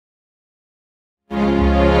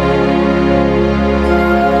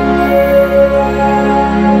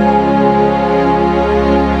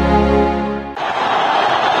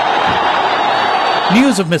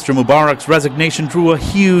News of Mr. Mubarak's resignation drew a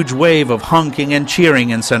huge wave of honking and cheering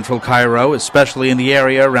in central Cairo, especially in the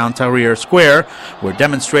area around Tahrir Square, where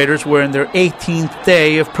demonstrators were in their 18th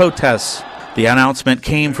day of protests. The announcement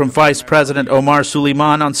came from Vice President Omar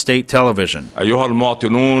Suleiman on state television. أيها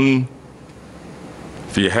المواطنون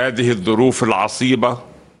في هذه الظروف العصيبة.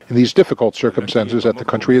 In these difficult circumstances that the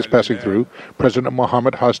country is passing through, President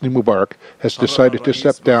Mohammed Hosni Mubarak has decided to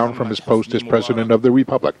step down from his post as President of the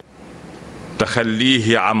Republic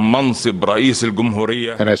تخليه عن منصب رئيس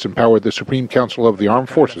الجمهورية and has empowered the Supreme Council of the Armed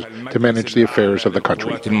Forces to manage the affairs of the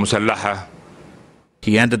country. المسلحة.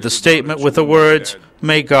 He ended the statement with the words,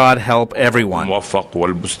 "May God help everyone." الموفق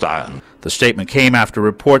والمستعان. The statement came after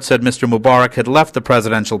reports said Mr. Mubarak had left the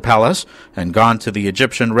presidential palace and gone to the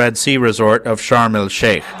Egyptian Red Sea resort of Sharm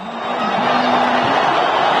el-Sheikh.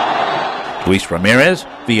 Luis Ramirez,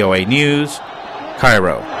 VOA News,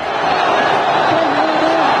 Cairo.